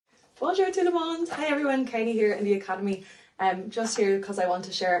Bonjour tout le monde! Hi everyone, Katie here in the Academy. Just here because I want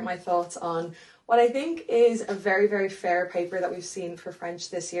to share my thoughts on what I think is a very, very fair paper that we've seen for French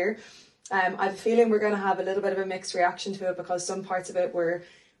this year. I have a feeling we're going to have a little bit of a mixed reaction to it because some parts of it were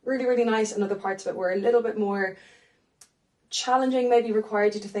really, really nice and other parts of it were a little bit more challenging, maybe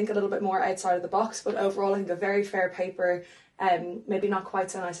required you to think a little bit more outside of the box, but overall I think a very fair paper. Maybe not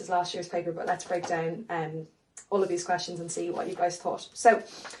quite so nice as last year's paper, but let's break down all of these questions and see what you guys thought. So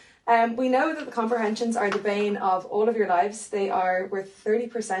we know that the comprehensions are the bane of all of your lives. They are worth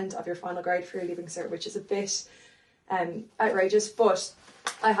 30% of your final grade for your Leaving Cert, which is a bit outrageous, but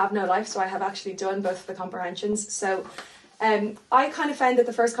I have no life, so I have actually done both of the comprehensions. So I kind of found that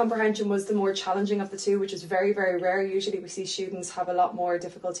the first comprehension was the more challenging of the two, which is very, very rare. Usually we see students have a lot more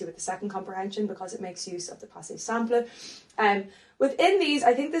difficulty with the second comprehension because it makes use of the passé simple. Within these,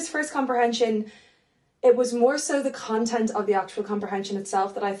 I think this first comprehension, it was more so the content of the actual comprehension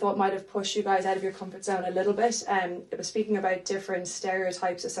itself that I thought might have pushed you guys out of your comfort zone a little bit. It was speaking about different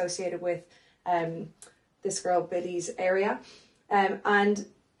stereotypes associated with this girl Billy's area. And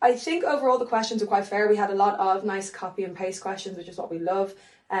I think overall the questions are quite fair. We had a lot of nice copy and paste questions, which is what we love.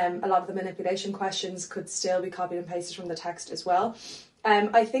 A lot of the manipulation questions could still be copied and pasted from the text as well.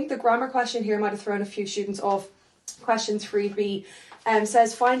 I think the grammar question here might have thrown a few students off. Question 3b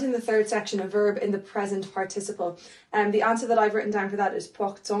says find in the third section a verb in the present participle. The answer that I've written down for that is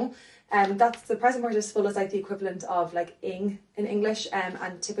portant. That's the present participle is like the equivalent of like ing in English,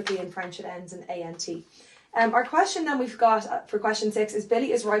 and typically in French it ends in ant. Our question then we've got for question 6 is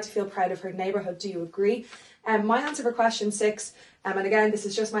Billy is right to feel proud of her neighbourhood. Do you agree? My answer for question 6, and again this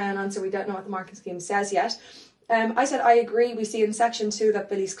is just my own answer, we don't know what the marking scheme says yet. I said I agree. We see in section 2 that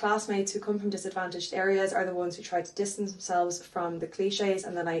Billy's classmates who come from disadvantaged areas are the ones who try to distance themselves from the cliches,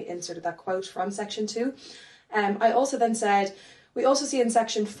 and then I inserted that quote from section 2. I also then said we also see in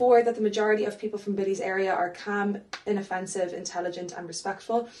section 4 that the majority of people from Billy's area are calm, inoffensive, intelligent and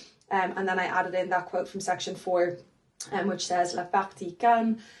respectful. And then I added in that quote from section 4, which says La partie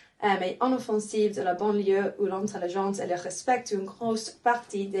calme est inoffensive de la banlieue où l'intelligence et le respect d'une grosse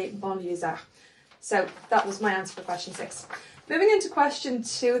partie des banlieusards. So that was my answer for question 6. Moving into question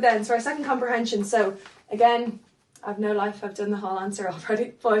 2 then, so our second comprehension. So again, I've no life, I've done the whole answer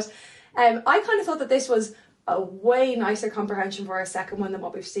already, but I kind of thought that this was a way nicer comprehension for our second one than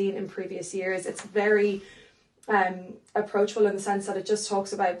what we've seen in previous years. It's very approachable in the sense that it just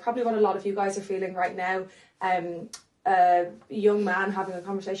talks about probably what a lot of you guys are feeling right now. A young man having a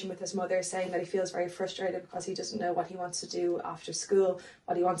conversation with his mother saying that he feels very frustrated because he doesn't know what he wants to do after school,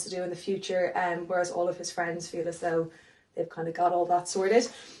 what he wants to do in the future, whereas all of his friends feel as though they've kind of got all that sorted.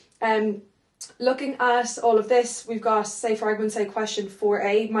 Looking at all of this, we've got, say for argument's sake, question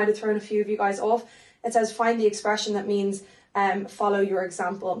 4a might have thrown a few of you guys off. It says find the expression that means follow your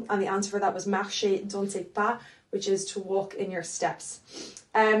example, and the answer for that was marcher dans tes pas, which is to walk in your steps.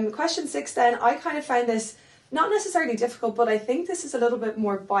 Question 6 then, I kind of found this not necessarily difficult, but I think this is a little bit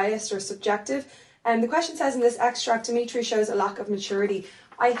more biased or subjective. And the question says in this extract, Dimitri shows a lack of maturity.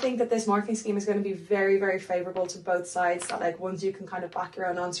 I think that this marking scheme is going to be very, very favourable to both sides, that like once you can kind of back your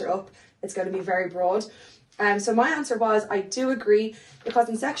own answer up, it's going to be very broad. So my answer was, I do agree, because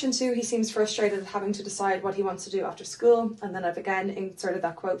in section 2 he seems frustrated at having to decide what he wants to do after school, and then I've again inserted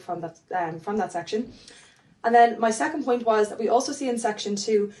that quote from that section. And then my second point was that we also see in section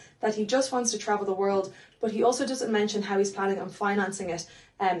 2 that he just wants to travel the world, but he also doesn't mention how he's planning on financing it.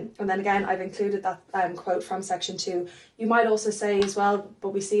 And then again, I've included that quote from section 2. You might also say as well, but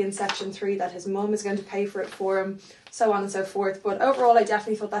we see in section 3 that his mum is going to pay for it for him, so on and so forth. But overall, I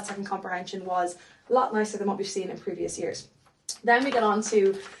definitely thought that second comprehension was a lot nicer than what we've seen in previous years. Then we get on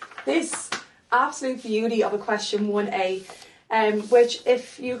to this absolute beauty of a question 1a, which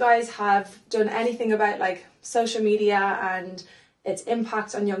if you guys have done anything about like social media and its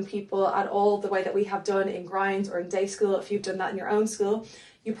impact on young people at all, the way that we have done in Grinds or in day school, if you've done that in your own school,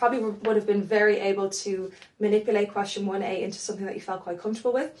 you probably would have been very able to manipulate question 1a into something that you felt quite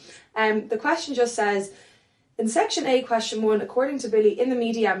comfortable with. The question just says, in section A, question 1, according to Billy, in the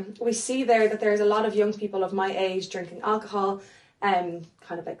media, we see there that there's a lot of young people of my age drinking alcohol, kind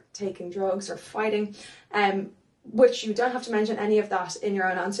of like taking drugs or fighting, which you don't have to mention any of that in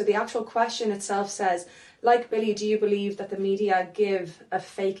your own answer. The actual question itself says, like Billy, do you believe that the media give a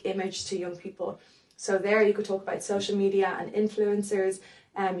fake image to young people? So there you could talk about social media and influencers.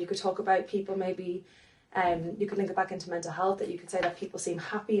 You could talk about people maybe, you could link it back into mental health, that you could say that people seem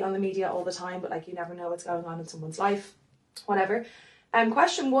happy on the media all the time, but like you never know what's going on in someone's life, whatever.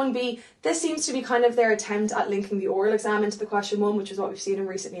 Question 1b, this seems to be kind of their attempt at linking the oral exam into the question 1, which is what we've seen in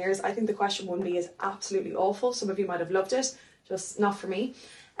recent years. I think the question 1b is absolutely awful. Some of you might have loved it, just not for me.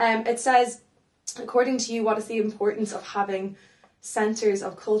 It says, according to you, what is the importance of having centres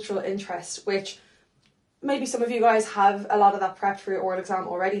of cultural interest, which maybe some of you guys have a lot of that prepped for your oral exam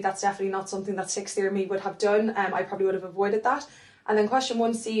already. That's definitely not something that 6th year me would have done. I probably would have avoided that. And then question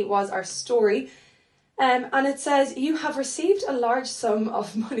 1C was our story. And it says, you have received a large sum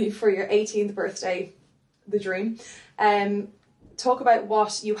of money for your 18th birthday, the dream. Talk about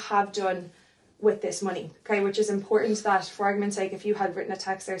what you have done with this money, okay, which is important that, for argument's sake, if you had written a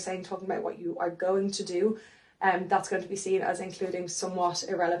text there saying, talking about what you are going to do, that's going to be seen as including somewhat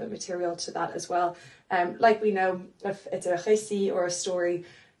irrelevant material to that as well. Like we know, if it's a récit or a story,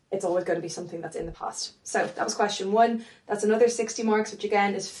 it's always going to be something that's in the past. So that was question 1. That's another 60 marks, which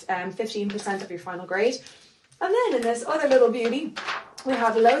again is 15% of your final grade. And then in this other little beauty, we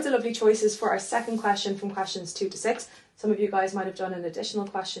have loads of lovely choices for our second question from questions 2 to 6. Some of you guys might have done an additional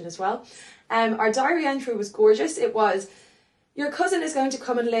question as well. Our diary entry was gorgeous. It was, your cousin is going to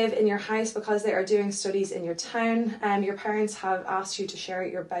come and live in your house because they are doing studies in your town. Your parents have asked you to share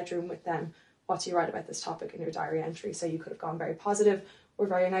your bedroom with them. What do you write about this topic in your diary entry? So you could have gone very positive or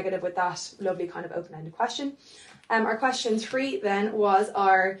very negative with that lovely kind of open-ended question. Our question 3 then was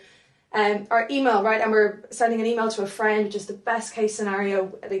our email, right? And we're sending an email to a friend, which is the best case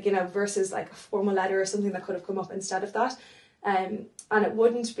scenario, like, you know, versus like a formal letter or something that could have come up instead of that. And it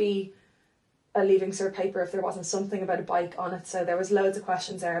wouldn't be a Leaving Cert paper if there wasn't something about a bike on it. So there was loads of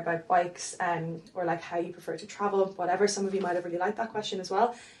questions there about bikes, or like how you prefer to travel, whatever. Some of you might have really liked that question as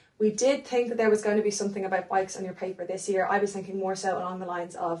well. We did think that there was going to be something about bikes on your paper this year. I was thinking more so along the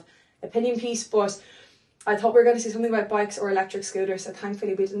lines of opinion piece, but I thought we were going to see something about bikes or electric scooters. So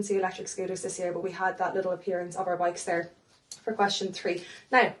thankfully we didn't see electric scooters this year, but we had that little appearance of our bikes there for question 3.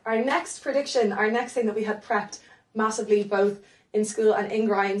 Now, our next prediction, our next thing that we had prepped massively both in school and in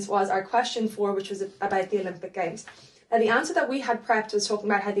grinds was our question 4, which was about the Olympic Games. Now, the answer that we had prepped was talking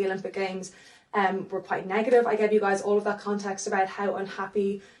about how the Olympic Games were quite negative. I gave you guys all of that context about how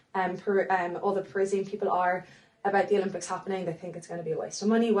unhappy all the Parisian people are about the Olympics happening. They think it's going to be a waste of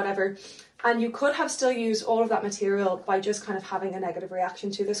money, whatever. And you could have still used all of that material by just kind of having a negative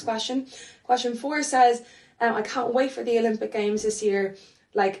reaction to this question. Question 4 says, I can't wait for the Olympic Games this year.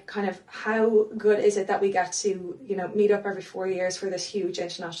 Like, kind of, how good is it that we get to, you know, meet up every 4 years for this huge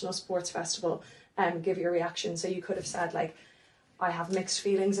international sports festival and give your reaction? So you could have said, like, I have mixed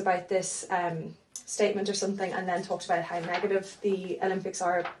feelings about this statement or something, and then talked about how negative the Olympics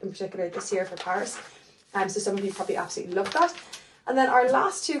are, in particular this year for Paris. So some of you probably absolutely loved that. And then our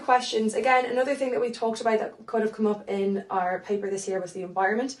last 2 questions, again, another thing that we talked about that could have come up in our paper this year was the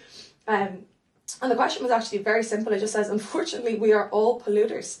environment. And the question was actually very simple. It just says, unfortunately, we are all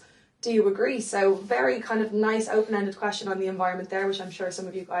polluters. Do you agree? So very kind of nice open-ended question on the environment there, which I'm sure some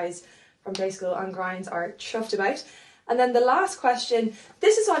of you guys from day school and grinds are chuffed about. And then the last question,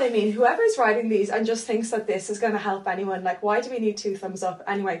 this is what I mean. Whoever's writing these and just thinks that this is going to help anyone, like, why do we need 2 thumbs up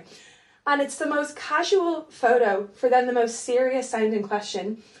anyway? And it's the most casual photo for then the most serious sounding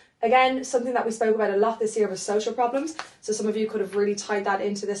question. Again, something that we spoke about a lot this year was social problems. So some of you could have really tied that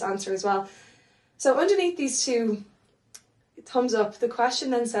into this answer as well. So underneath these 2 thumbs up, the question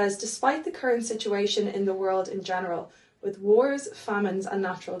then says, despite the current situation in the world in general, with wars, famines and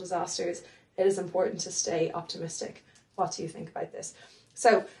natural disasters, it is important to stay optimistic. What do you think about this?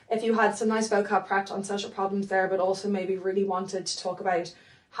 So if you had some nice vocab prepped on social problems there, but also maybe really wanted to talk about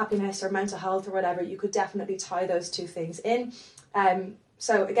happiness or mental health or whatever, you could definitely tie those 2 things in.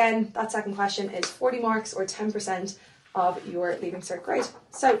 So again, that second question is 40 marks or 10% of your Leaving Cert grade.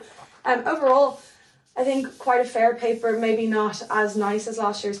 So overall, I think quite a fair paper, maybe not as nice as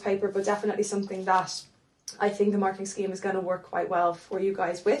last year's paper, but definitely something that I think the marking scheme is going to work quite well for you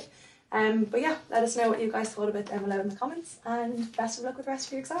guys with. But yeah, let us know what you guys thought about them below in the comments, and best of luck with the rest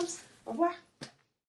of your exams. Au revoir.